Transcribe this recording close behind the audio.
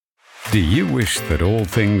Do you wish that all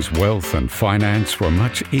things wealth and finance were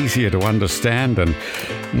much easier to understand and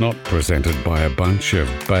not presented by a bunch of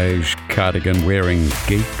beige cardigan-wearing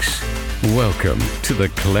geeks? Welcome to the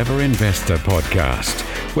Clever Investor Podcast,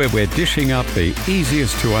 where we're dishing up the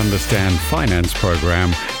easiest to understand finance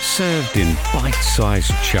program served in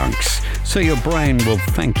bite-sized chunks, so your brain will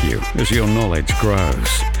thank you as your knowledge grows.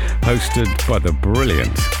 Hosted by the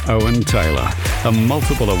brilliant Owen Taylor, a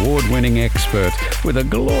multiple award-winning expert with a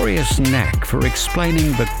glorious knack for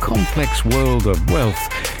explaining the complex world of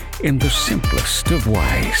wealth in the simplest of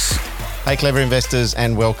ways. Hey, Clever Investors,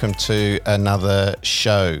 and welcome to another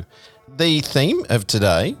show. The theme of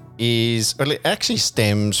today it actually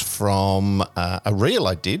stems from a reel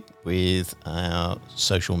I did with our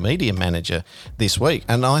social media manager this week,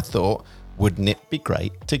 and I thought, wouldn't it be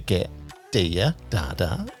great to get Dia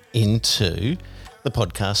Dada into the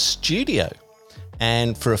podcast studio?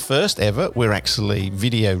 And for a first ever, we're actually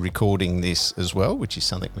video recording this as well, which is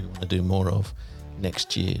something we want to do more of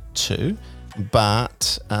next year too.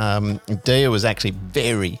 But Dia was actually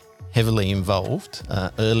very heavily involved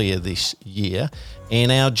earlier this year in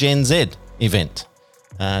our Gen Z event,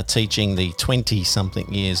 teaching the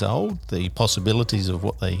 20-something years old the possibilities of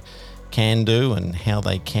what they can do and how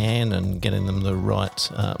they can, and getting them the right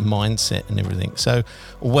mindset and everything. So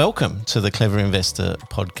welcome to the Clever Investor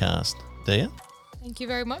Podcast, Dia. Thank you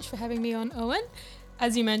very much for having me on, Owen.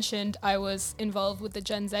 As you mentioned, I was involved with the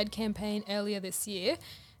Gen Z campaign earlier this year.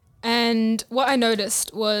 And what I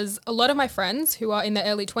noticed was a lot of my friends who are in their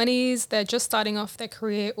early 20s, they're just starting off their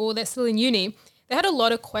career or they're still in uni, they had a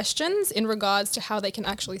lot of questions in regards to how they can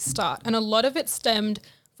actually start. And a lot of it stemmed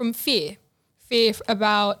from fear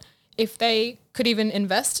about if they could even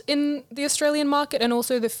invest in the Australian market, and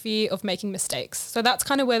also the fear of making mistakes. So that's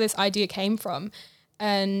kind of where this idea came from.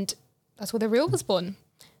 And that's where the reel was born.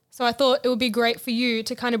 So I thought it would be great for you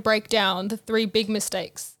to kind of break down the 3 big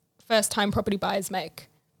mistakes first-time property buyers make.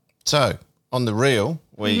 So on the reel,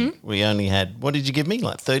 we only had, what did you give me,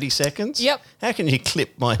 like 30 seconds? Yep. How can you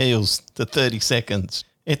clip my heels to 30 seconds?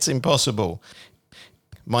 It's impossible.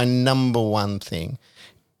 My number one thing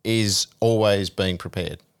is always being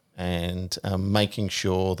prepared and making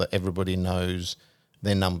sure that everybody knows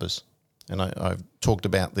their numbers. And I've talked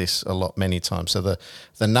about this a lot, many times. So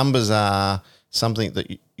the numbers are something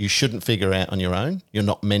that you shouldn't figure out on your own. You're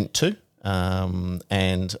not meant to.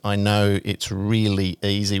 And I know it's really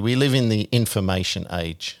easy. We live in the information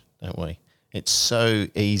age, don't we? It's so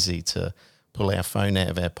easy to pull our phone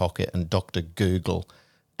out of our pocket and Dr. Google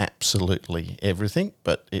absolutely everything,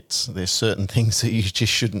 but there's certain things that you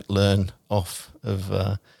just shouldn't learn off of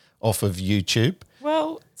YouTube.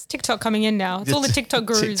 Well, it's TikTok coming in now. It's all the TikTok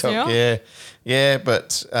gurus, TikTok, yeah.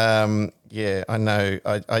 But I know.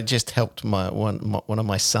 I just helped one of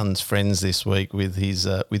my son's friends this week with his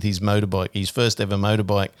motorbike, his first ever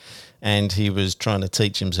motorbike, and he was trying to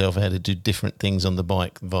teach himself how to do different things on the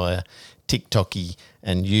bike via TikTok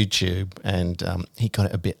and YouTube, and he got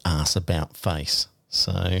it a bit arse about face.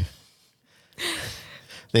 So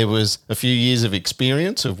there was a few years of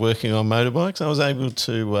experience of working on motorbikes. I was able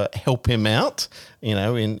to help him out, in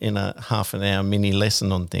a half an hour mini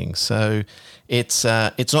lesson on things. So it's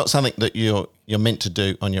not something that you're meant to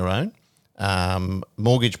do on your own.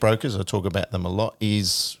 Mortgage brokers, I talk about them a lot,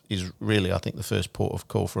 is really, I think, the first port of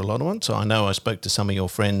call for a lot of them. So I know I spoke to some of your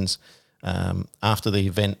friends after the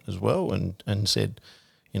event as well, and said,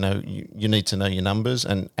 you need to know your numbers,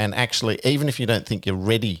 and actually, even if you don't think you're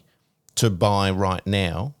ready to buy right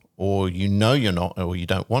now, or you're not, or you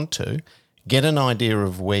don't want to, get an idea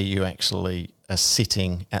of where you actually are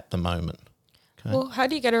sitting at the moment. Okay? Well, how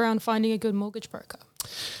do you get around finding a good mortgage broker?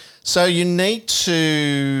 So you need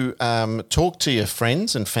to talk to your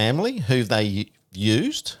friends and family who they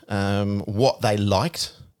used, what they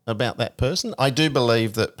liked about that person. I do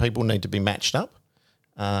believe that people need to be matched up.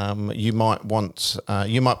 You might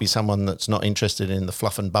be someone that's not interested in the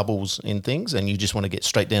fluff and bubbles in things, and you just want to get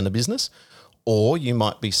straight down to business. Or you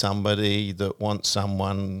might be somebody that wants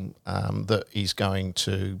someone that is going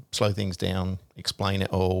to slow things down, explain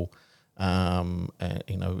it all, and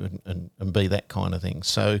be that kind of thing.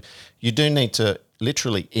 So you do need to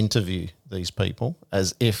literally interview these people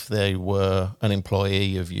as if they were an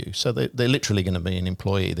employee of you. So they're literally going to be an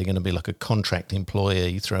employee. They're going to be like a contract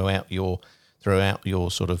employee throughout your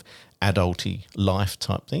sort of adulty life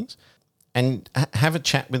type things. And have a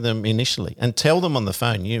chat with them initially and tell them on the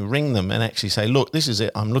phone. You ring them and actually say, look, this is it.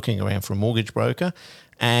 I'm looking around for a mortgage broker,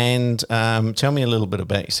 and tell me a little bit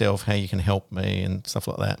about yourself, how you can help me and stuff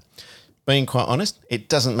like that. Being quite honest, it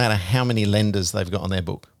doesn't matter how many lenders they've got on their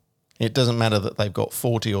book. It doesn't matter that they've got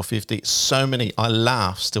 40 or 50. So many. I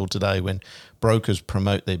laugh still today when brokers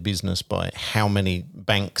promote their business by how many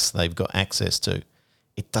banks they've got access to.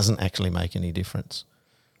 It doesn't actually make any difference,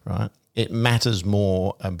 right? It matters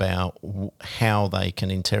more about how they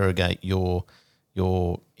can interrogate your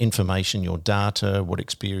information, your data, what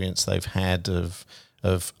experience they've had of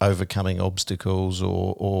overcoming obstacles,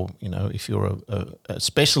 or if you're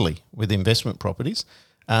especially with investment properties,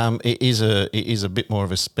 it is a bit more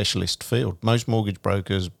of a specialist field. Most mortgage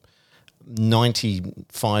brokers,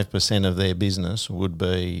 95% of their business would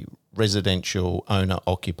be residential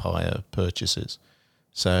owner-occupier purchases.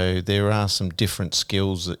 So there are some different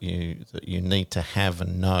skills that you need to have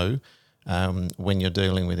and know when you're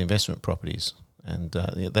dealing with investment properties. And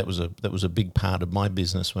that was a big part of my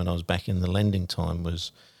business when I was back in the lending time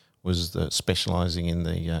was specialising in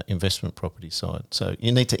the investment property side. So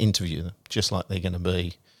you need to interview them, just like they're going to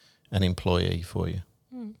be an employee for you.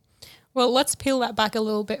 Well, let's peel that back a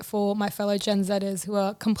little bit for my fellow Gen Zers who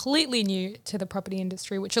are completely new to the property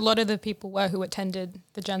industry, which a lot of the people were who attended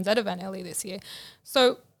the Gen Z event earlier this year.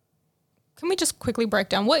 So can we just quickly break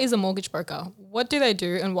down, what is a mortgage broker? What do they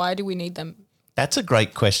do and why do we need them? That's a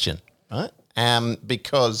great question, right?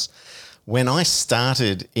 Because when I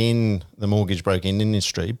started in the mortgage broking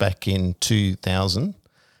industry back in 2000,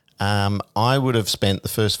 I would have spent the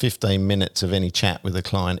first 15 minutes of any chat with a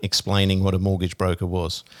client explaining what a mortgage broker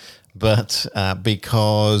was. But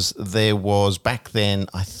because there was, back then,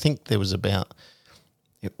 I think there was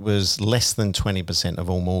it was less than 20% of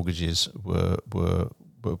all mortgages were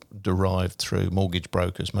derived through mortgage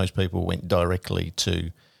brokers. Most people went directly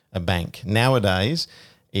to a bank. Nowadays,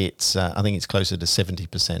 I think it's closer to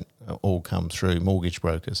 70% all come through mortgage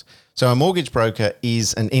brokers. So a mortgage broker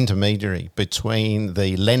is an intermediary between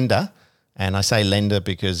the lender, and I say lender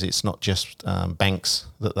because it's not just banks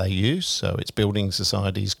that they use. So it's building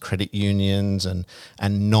societies, credit unions, and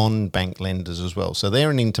non-bank lenders as well. So they're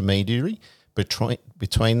an intermediary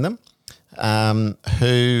between them,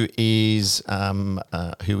 who is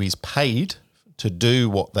paid to do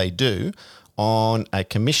what they do on a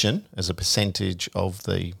commission as a percentage of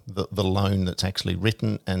the loan that's actually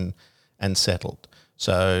written and settled.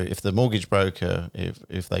 So if the mortgage broker,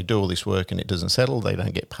 if they do all this work and it doesn't settle, they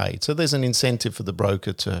don't get paid. So there's an incentive for the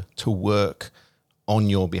broker to work on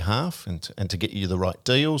your behalf and to get you the right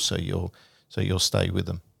deal, so you'll stay with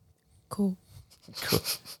them. Cool.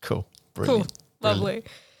 Brilliant. Cool. Lovely.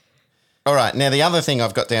 All right. Now, the other thing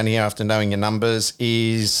I've got down here after knowing your numbers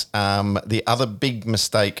is the other big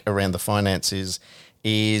mistake around the finances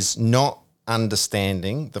is not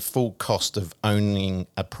understanding the full cost of owning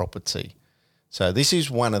a property. So this is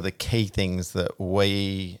one of the key things that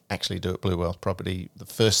we actually do at Blue Wealth Property. The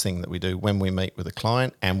first thing that we do when we meet with a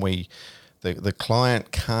client, and the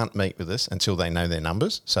client can't meet with us until they know their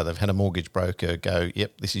numbers. So they've had a mortgage broker go,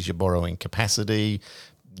 yep, this is your borrowing capacity.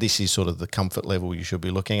 This is sort of the comfort level you should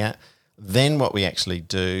be looking at. Then what we actually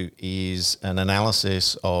do is an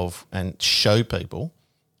analysis of and show people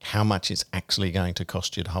how much it's actually going to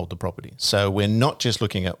cost you to hold the property. So we're not just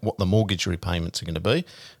looking at what the mortgage repayments are going to be.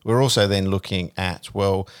 We're also then looking at,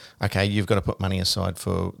 well, okay, you've got to put money aside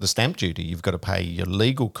for the stamp duty. You've got to pay your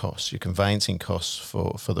legal costs, your conveyancing costs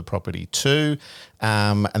for the property too.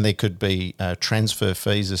 And there could be transfer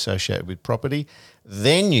fees associated with property.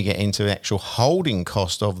 Then you get into the actual holding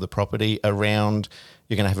cost of the property around.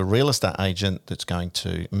 You're going to have a real estate agent that's going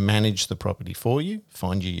to manage the property for you,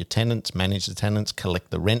 find you your tenants, manage the tenants,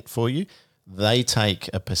 collect the rent for you. They take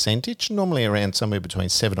a percentage, normally around somewhere between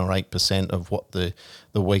 7 or 8% of what the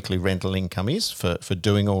weekly rental income is for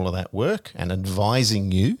doing all of that work and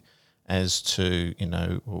advising you as to,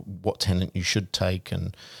 what tenant you should take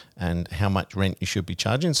and how much rent you should be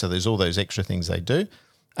charging. So there's all those extra things they do.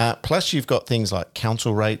 Plus you've got things like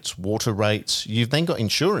council rates, water rates. You've then got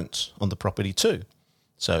insurance on the property too.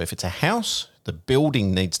 So if it's a house, the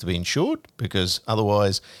building needs to be insured, because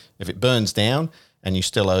otherwise if it burns down and you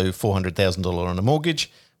still owe $400,000 on a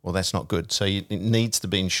mortgage, well, that's not good. So it needs to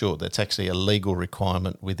be insured. That's actually a legal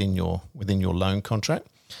requirement within your loan contract.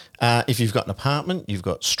 If you've got an apartment, you've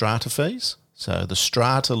got strata fees. So the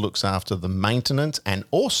strata looks after the maintenance and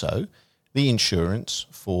also the insurance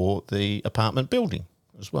for the apartment building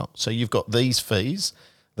as well. So you've got these fees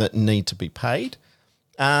that need to be paid.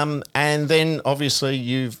 And then obviously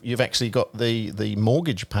you've actually got the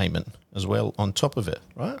mortgage payment as well on top of it,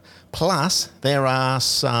 right? Plus there are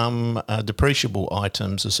some depreciable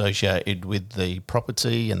items associated with the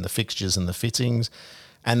property and the fixtures and the fittings.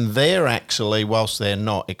 And they're actually, whilst they're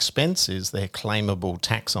not expenses, they're claimable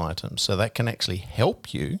tax items. So that can actually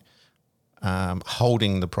help you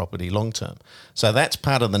holding the property long term. So that's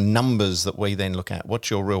part of the numbers that we then look at. What's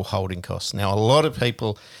your real holding costs? Now, a lot of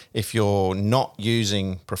people, if you're not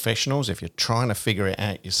using professionals, if you're trying to figure it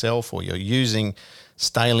out yourself, or you're using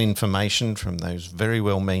stale information from those very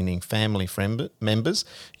well-meaning family members,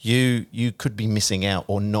 you could be missing out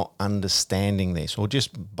or not understanding this, or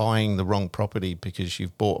just buying the wrong property because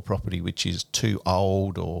you've bought a property which is too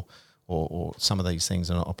old, or some of these things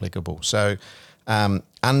are not applicable. So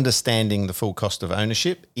understanding the full cost of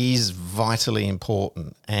ownership is vitally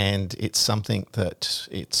important, and it's something that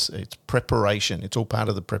it's preparation. It's all part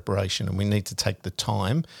of the preparation, and we need to take the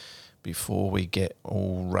time before we get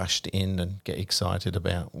all rushed in and get excited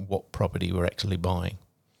about what property we're actually buying.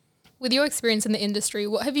 With your experience in the industry,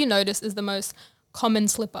 what have you noticed is the most common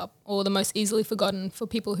slip-up or the most easily forgotten for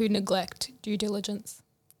people who neglect due diligence?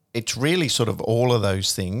 It's really sort of all of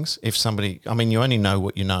those things. If somebody, I mean, you only know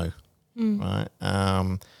what you know, right?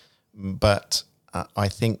 But I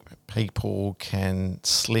think people can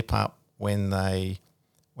slip up when they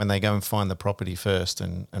go and find the property first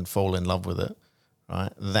and fall in love with it.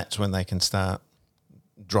 Right, that's when they can start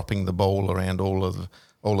dropping the ball around all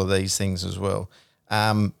of these things as well.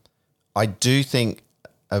 I do think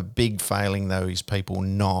a big failing though is people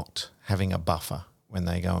not having a buffer when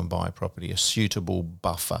they go and buy a property, a suitable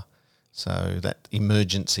buffer. So that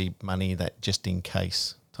emergency money, that just in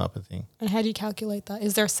case type of thing. And how do you calculate that?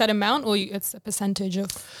 Is there a set amount, or it's a percentage of?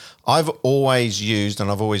 I've always used, and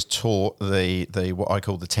I've always taught the what I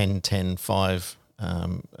call the 10-10-5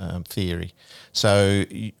 theory. So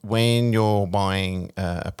when you're buying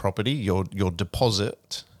a property, your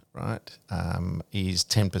deposit, right, is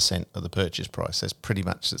 10% of the purchase price. That's pretty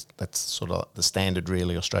much, that's sort of the standard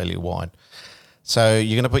really Australia-wide. So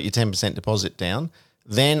you're going to put your 10% deposit down.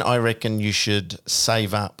 Then I reckon you should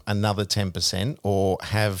save up another 10% or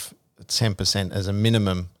have 10% as a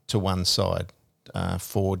minimum to one side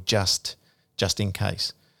for just in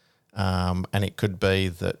case. And it could be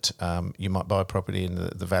that you might buy a property and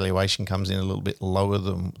the valuation comes in a little bit lower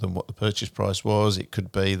than what the purchase price was. It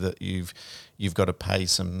could be that you've got to pay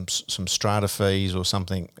some strata fees or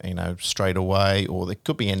something, straight away, or there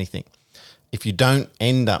could be anything. If you don't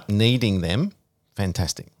end up needing them,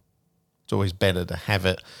 fantastic. It's always better to have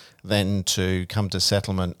it than to come to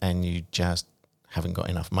settlement and you just haven't got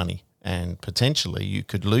enough money, and potentially you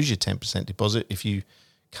could lose your 10% deposit if you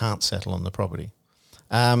can't settle on the property.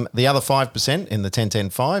 The other 5% in the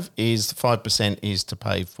 10-10-5 is 5% is to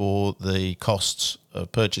pay for the costs,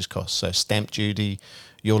 purchase costs, so stamp duty,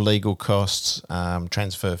 your legal costs,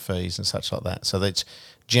 transfer fees and such like that. So that's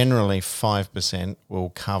generally 5%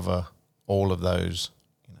 will cover all of those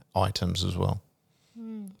items as well.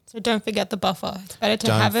 So don't forget the buffer. It's better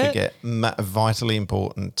to have it. Don't forget, vitally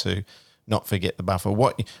important to not forget the buffer.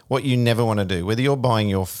 What you never want to do, whether you're buying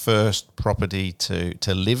your first property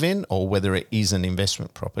to live in or whether it is an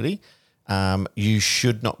investment property, you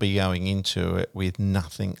should not be going into it with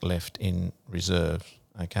nothing left in reserve,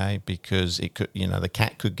 okay? Because it could, the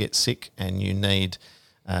cat could get sick and you need,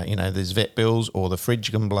 there's vet bills, or the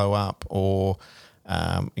fridge can blow up, or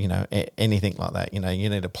anything like that. You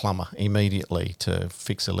need a plumber immediately to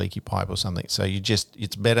fix a leaky pipe or something. So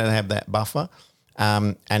it's better to have that buffer.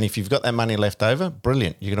 And if you've got that money left over,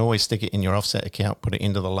 brilliant. You can always stick it in your offset account, put it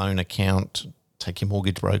into the loan account, take your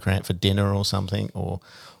mortgage broker out for dinner or something, or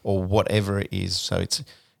whatever it is. So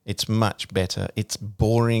it's much better. It's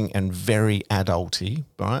boring and very adulty,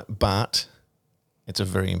 right? But it's a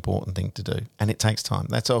very important thing to do, and it takes time.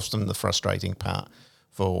 That's often the frustrating part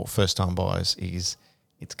for first-time buyers, is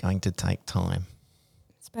it's going to take time.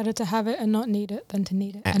 It's better to have it and not need it than to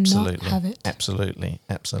need it Absolutely. and not have it. Absolutely.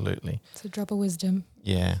 It's a drop of wisdom.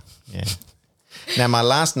 Yeah. Now, my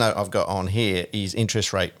last note I've got on here is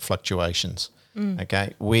interest rate fluctuations,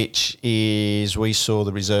 okay, which is we saw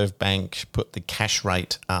the Reserve Bank put the cash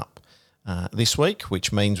rate up this week,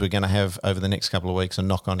 which means we're going to have over the next couple of weeks a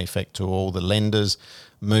knock-on effect to all the lenders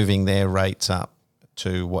moving their rates up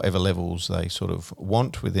to whatever levels they sort of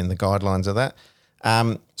want within the guidelines of that.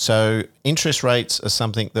 So interest rates are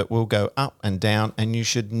something that will go up and down, and you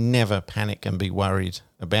should never panic and be worried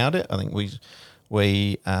about it. I think we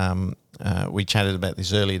chatted about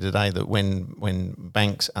this earlier today, that when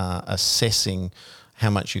banks are assessing how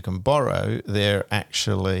much you can borrow, they're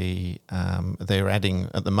actually they're adding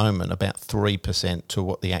at the moment about 3% to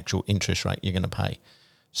what the actual interest rate you're going to pay.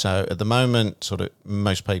 So at the moment, sort of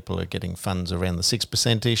most people are getting funds around the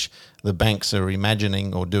 6%-ish. The banks are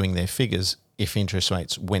imagining or doing their figures if interest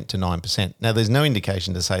rates went to 9%. Now, there's no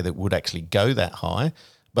indication to say that it would actually go that high,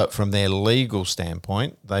 but from their legal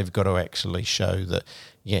standpoint, they've got to actually show that,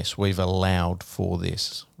 yes, we've allowed for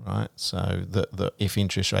this, right? So that if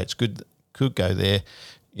interest rates could go there,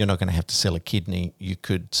 you're not going to have to sell a kidney. You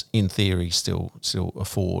could, in theory, still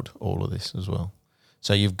afford all of this as well.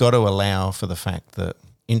 So you've got to allow for the fact that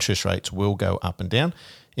interest rates will go up and down.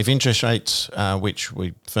 If interest rates, which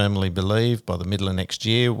we firmly believe by the middle of next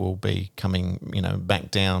year will be coming, back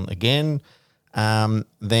down again,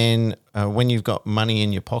 then when you've got money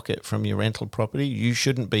in your pocket from your rental property, you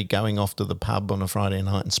shouldn't be going off to the pub on a Friday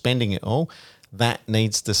night and spending it all. That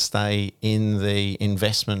needs to stay in the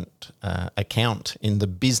investment account, in the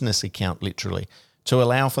business account, literally, to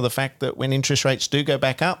allow for the fact that when interest rates do go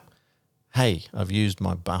back up, hey, I've used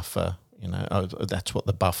my buffer. That's what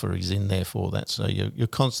the buffer is in there for. That so you're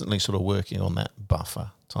constantly sort of working on that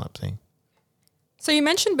buffer type thing. So you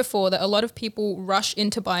mentioned before that a lot of people rush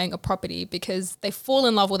into buying a property because they fall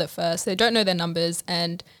in love with it first. They don't know their numbers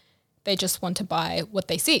and they just want to buy what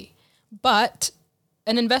they see. But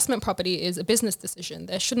an investment property is a business decision.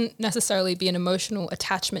 There shouldn't necessarily be an emotional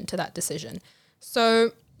attachment to that decision.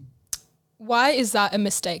 So why is that a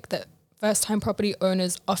mistake that first-time property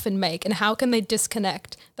owners often make, and how can they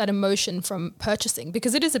disconnect that emotion from purchasing?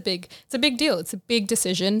 Because it's a big deal. It's a big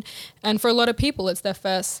decision, and for a lot of people, it's their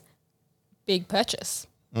first big purchase.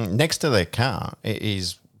 Next to their car, it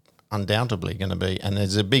is undoubtedly going to be, and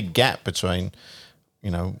there's a big gap between,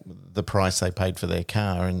 the price they paid for their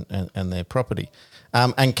car and their property.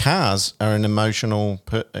 And cars are an emotional,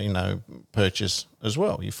 purchase as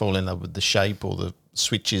well. You fall in love with the shape or the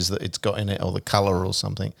switches that it's got in it or the colour or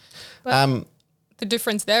something. But the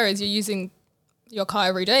difference there is you're using your car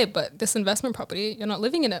every day, but this investment property, you're not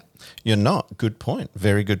living in it. You're not. Good point.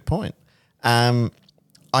 Very good point.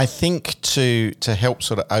 I think to help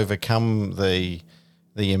sort of overcome the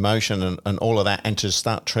emotion and all of that, and to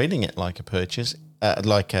start treating it like a purchase,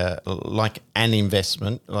 like an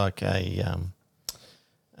investment, like a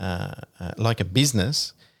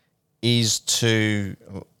business, is to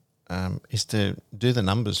do the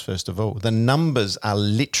numbers first of all. The numbers are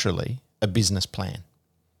literally a business plan,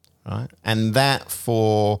 right? And that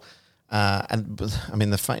the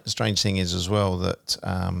strange thing is as well that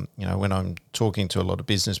when I'm talking to a lot of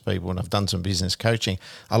business people, and I've done some business coaching,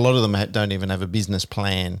 a lot of them don't even have a business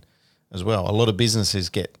plan as well. A lot of businesses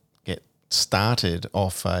get started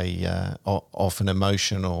off an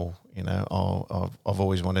emotional. I've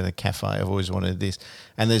always wanted a cafe, I've always wanted this.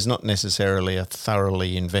 And there's not necessarily a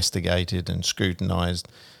thoroughly investigated and scrutinised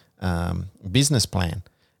business plan.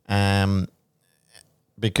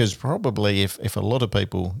 Because probably if a lot of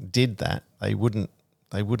people did that, they wouldn't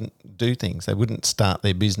do things. They wouldn't start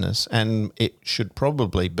their business. And it should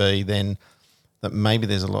probably be then that maybe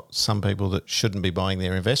there's some people that shouldn't be buying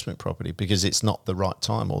their investment property because it's not the right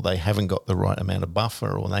time, or they haven't got the right amount of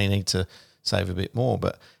buffer, or they need to save a bit more.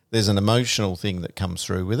 But there's an emotional thing that comes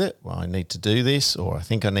through with it. Well, I need to do this, or I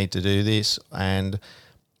think I need to do this, and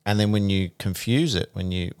then when you confuse it,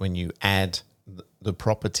 when you add the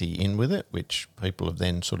property in with it, which people have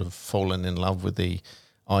then sort of fallen in love with the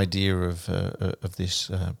idea of this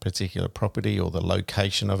particular property, or the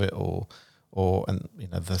location of it, or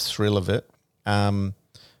the thrill of it,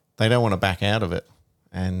 they don't want to back out of it,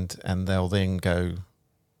 and they'll then go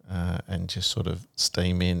and just sort of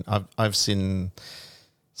steam in. I've seen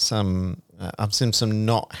some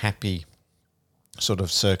not happy sort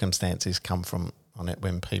of circumstances come from on it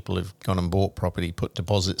when people have gone and bought property, put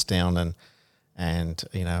deposits down, and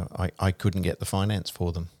I couldn't get the finance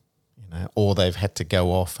for them, or they've had to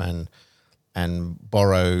go off and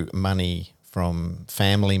borrow money from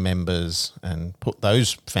family members and put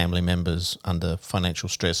those family members under financial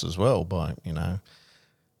stress as well by,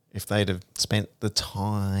 if they'd have spent the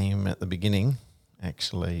time at the beginning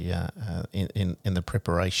actually in the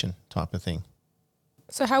preparation type of thing.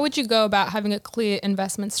 So how would you go about having a clear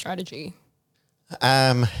investment strategy?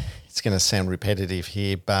 It's going to sound repetitive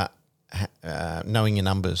here, but knowing your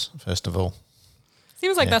numbers, first of all.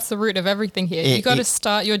 Seems like that's the root of everything here. You got to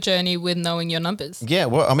start your journey with knowing your numbers. Yeah,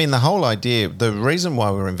 well, I mean, the whole idea, the reason why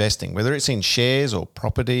we're investing, whether it's in shares or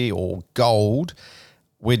property or gold,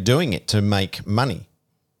 we're doing it to make money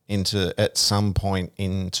at some point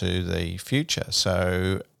into the future.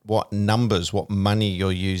 So what money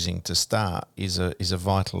you're using to start is a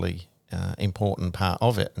vitally important part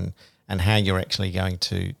of it, and how you're actually going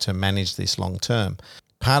to manage this long term.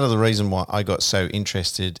 Part of the reason why I got so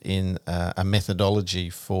interested in a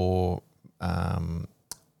methodology for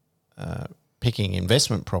picking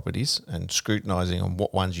investment properties and scrutinising on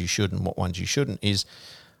what ones you should and what ones you shouldn't is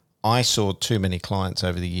I saw too many clients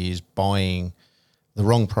over the years buying the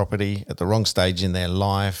wrong property at the wrong stage in their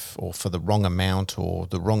life, or for the wrong amount, or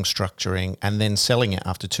the wrong structuring, and then selling it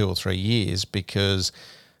after 2 or 3 years because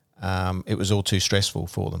it was all too stressful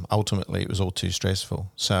for them. Ultimately, it was all too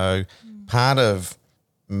stressful. So part of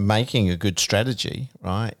making a good strategy,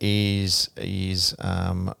 right, is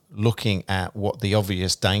looking at what the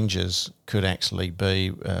obvious dangers could actually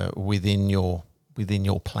be within your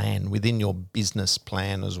plan, within your business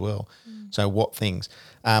plan as well. So what things?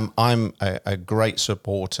 I'm a great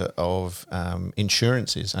supporter of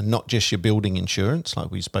insurances, and not just your building insurance, like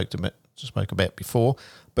we spoke about before,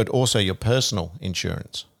 but also your personal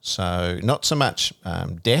insurance. So not so much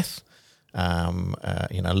death,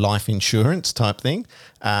 life insurance type thing.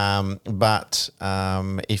 But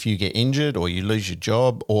if you get injured or you lose your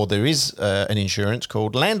job, or there is an insurance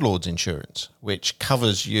called landlord's insurance, which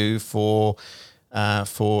covers you for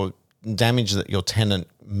damage that your tenant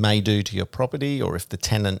may do to your property, or if the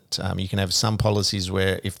tenant, you can have some policies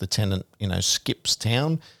where if the tenant, skips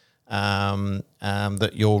town,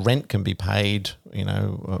 that your rent can be paid,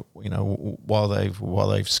 while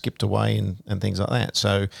they've skipped away and things like that.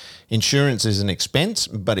 So insurance is an expense,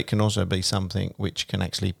 but it can also be something which can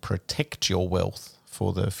actually protect your wealth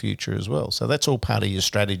for the future as well. So that's all part of your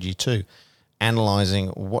strategy too, analysing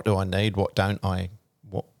what do I need, what don't I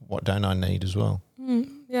need as well.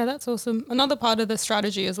 Yeah, that's awesome. Another part of the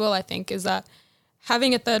strategy as well, I think, is that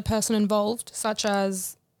having a third person involved, such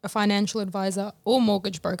as a financial advisor or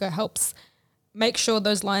mortgage broker, helps make sure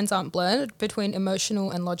those lines aren't blurred between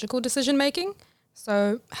emotional and logical decision making.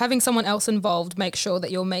 So having someone else involved makes sure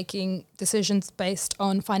that you're making decisions based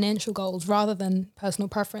on financial goals rather than personal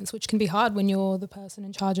preference, which can be hard when you're the person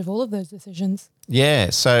in charge of all of those decisions.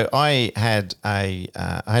 Yeah, so I had a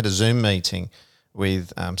Zoom meeting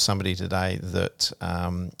with somebody today that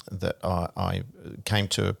I came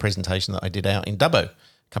to a presentation that I did out in Dubbo a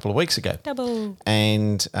couple of weeks ago. Dubbo.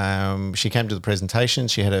 And she came to the presentation.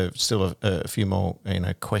 She had still a few more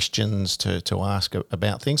questions to ask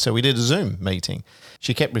about things. So we did a Zoom meeting.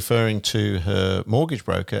 She kept referring to her mortgage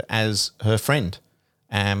broker as her friend.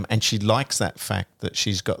 And she likes that fact that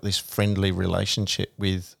she's got this friendly relationship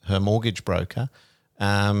with her mortgage broker.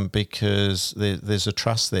 Because there's a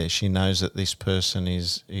trust there. She knows that this person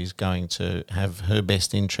is going to have her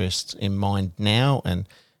best interests in mind now and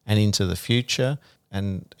into the future.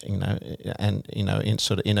 And in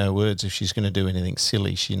her words, if she's going to do anything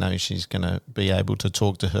silly, she knows she's going to be able to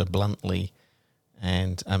talk to her bluntly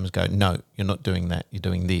and go, no, you're not doing that. You're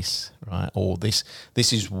doing this, right? Or this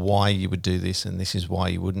is why you would do this, and this is why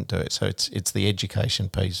you wouldn't do it. So it's the education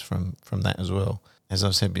piece from that as well. As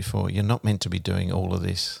I've said before, you're not meant to be doing all of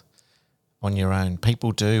this on your own.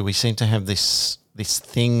 People do. We seem to have this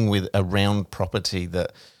thing around property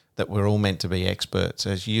that we're all meant to be experts.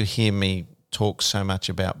 As you hear me talk so much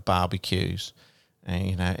about barbecues,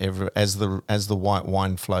 and as the white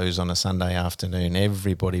wine flows on a Sunday afternoon,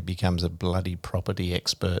 everybody becomes a bloody property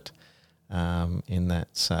expert in that.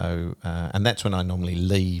 So and that's when I normally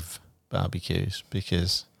leave barbecues,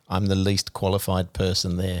 because I'm the least qualified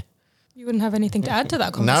person there. You wouldn't have anything to add to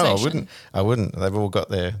that conversation. No, I wouldn't. They've all got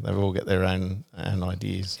their own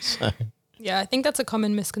ideas. So. Yeah, I think that's a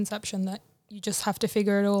common misconception, that you just have to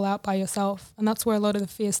figure it all out by yourself. And that's where a lot of the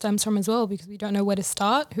fear stems from as well, because we don't know where to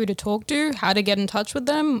start, who to talk to, how to get in touch with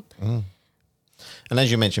them. And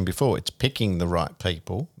as you mentioned before, it's picking the right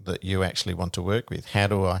people that you actually want to work with. How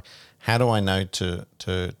do I know to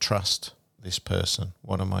trust this person?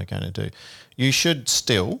 What am I going to do? You should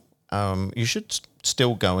still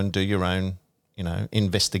go and do your own,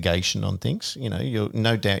 investigation on things. You're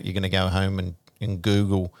no doubt you're going to go home and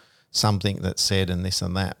Google something that's said and this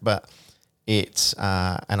and that. But it's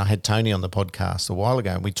and I had Tony on the podcast a while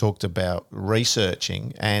ago, and we talked about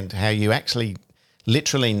researching and how you actually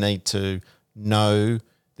literally need to know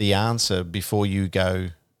the answer before you go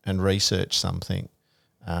and research something.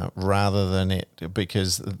 Rather than it,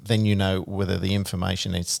 because then you know whether the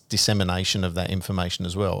information, it's dissemination of that information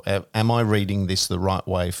as well. Am I reading this the right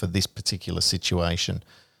way for this particular situation?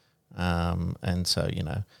 And so,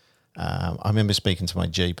 I remember speaking to my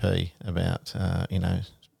GP about,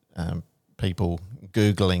 people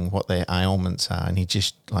Googling what their ailments are, and he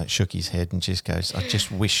just shook his head and just goes, I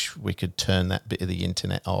just wish we could turn that bit of the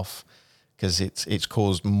internet off, because it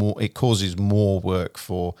causes more work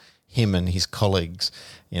for him and his colleagues,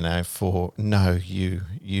 you haven't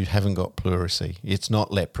got pleurisy. It's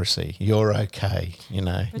not leprosy. You're okay.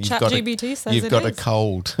 ChatGPT says you've got a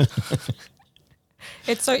cold.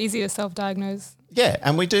 It's so easy to self-diagnose. Yeah,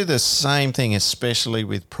 and we do the same thing, especially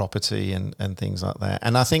with property and things like that.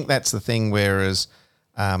 And I think that's the thing. Whereas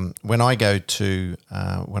when I go to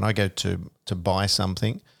buy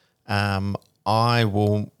something, I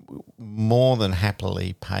will more than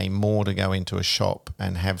happily pay more to go into a shop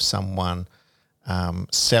and have someone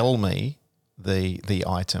sell me the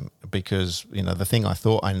item, because the thing I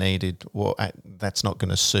thought I needed, that's not going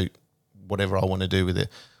to suit whatever I want to do with it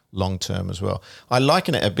long term as well. I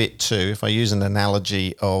liken it a bit too. If I use an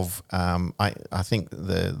analogy of, I think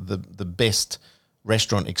the best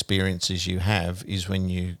restaurant experiences you have is when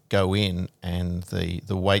you go in and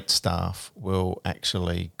the wait staff will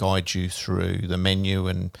actually guide you through the menu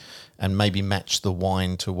and maybe match the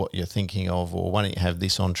wine to what you're thinking of, or why don't you have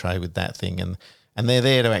this entree with that thing, and they're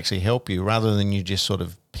there to actually help you rather than you just sort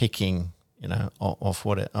of picking, off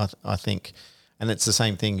what I think. And it's the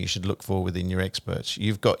same thing you should look for within your experts.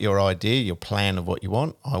 You've got your idea, your plan of what you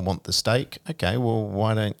want. I want the steak. Okay, well,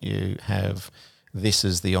 why don't you have this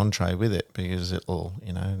as the entree with it, because it'll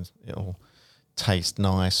taste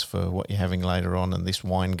nice for what you're having later on, and this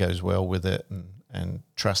wine goes well with it, and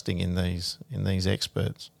trusting in these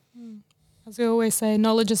experts. As we always say,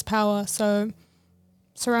 knowledge is power. So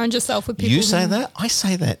surround yourself with people. You say that? I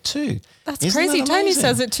say that too. That's Isn't crazy. that Tony amazing?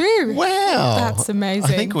 says it too. Wow. That's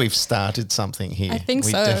amazing. I think we've started something here. I think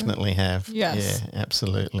we so. definitely have. Yes. Yeah,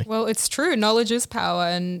 absolutely. Well, it's true. Knowledge is power,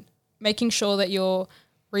 and making sure that you're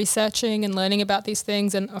researching and learning about these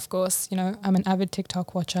things. And of course, I'm an avid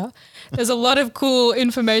TikTok watcher. There's a lot of cool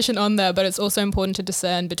information on there, but it's also important to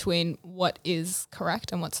discern between what is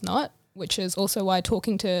correct and what's not, which is also why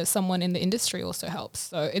talking to someone in the industry also helps.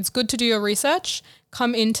 So it's good to do your research,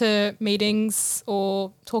 come into meetings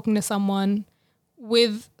or talking to someone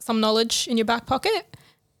with some knowledge in your back pocket,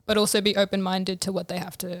 but also be open-minded to what they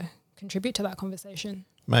have to contribute to that conversation.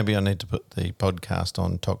 Maybe I need to put the podcast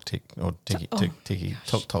on Tok Tick or Tiki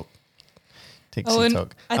Tok Tok. Tixie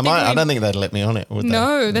Tok. I don't think they'd let me on it, would they?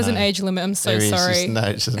 No, there's an age limit. I'm so sorry.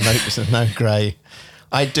 There's no grey.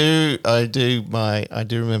 I do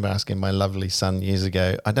remember asking my lovely son years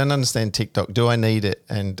ago, I don't understand TikTok. Do I need it?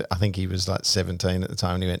 And I think he was like 17 at the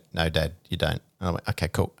time, and he went, "No, Dad, you don't." And I went, "Okay,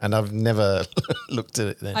 cool." And I've never looked at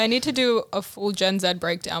it then. I need to do a full Gen Z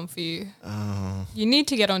breakdown for you. Oh. You need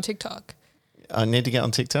to get on TikTok. I need to get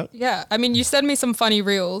on TikTok? Yeah. I mean, you send me some funny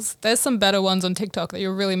reels. There's some better ones on TikTok that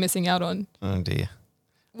you're really missing out on. Oh, dear.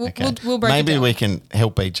 We'll break it Maybe down. we can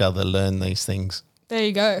help each other learn these things. There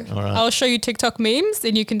you go. All right. I'll show you TikTok memes,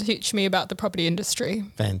 and you can teach me about the property industry.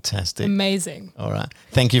 Fantastic. Amazing. All right.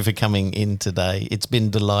 Thank you for coming in today. It's been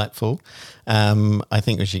delightful. I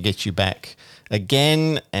think we should get you back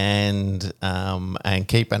again, and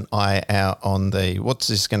keep an eye out on what's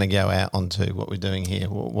this going to go out onto, what we're doing here?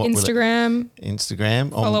 What Instagram.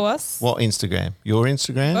 Instagram. Follow us. What Instagram? Your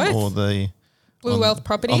Instagram? Both. Or the Blue Wealth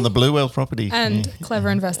Property. On the Blue Wealth Property. And Clever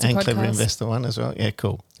Investor and podcast. Clever Investor one as well. Yeah,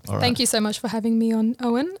 cool. All right. Thank you so much for having me on,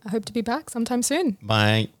 Owen. I hope to be back sometime soon.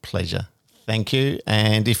 My pleasure. Thank you.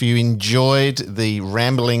 And if you enjoyed the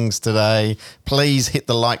ramblings today, please hit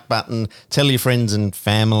the like button, tell your friends and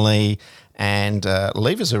family, and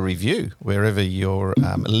leave us a review wherever you're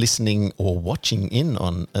listening or watching in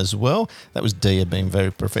on as well. That was Dia being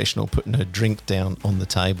very professional, putting her drink down on the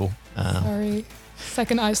table. Sorry.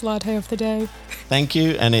 Second iced latte of the day. Thank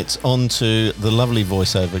you. And it's on to the lovely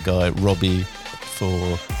voiceover guy, Robbie,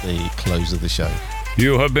 for the close of the show.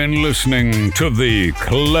 You have been listening to the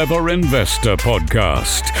Clever Investor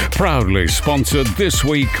Podcast, proudly sponsored this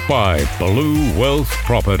week by Blue Wealth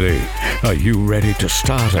Property. Are you ready to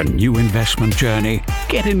start a new investment journey?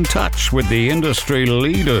 Get in touch with the industry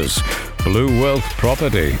leaders, Blue Wealth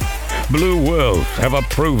Property. Blue Wealth have a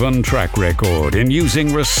proven track record in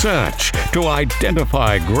using research to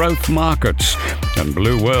identify growth markets, and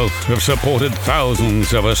Blue Wealth have supported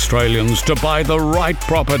thousands of Australians to buy the right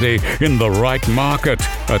property in the right market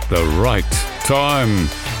at the right time.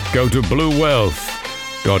 Go to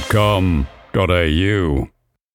bluewealth.com.au.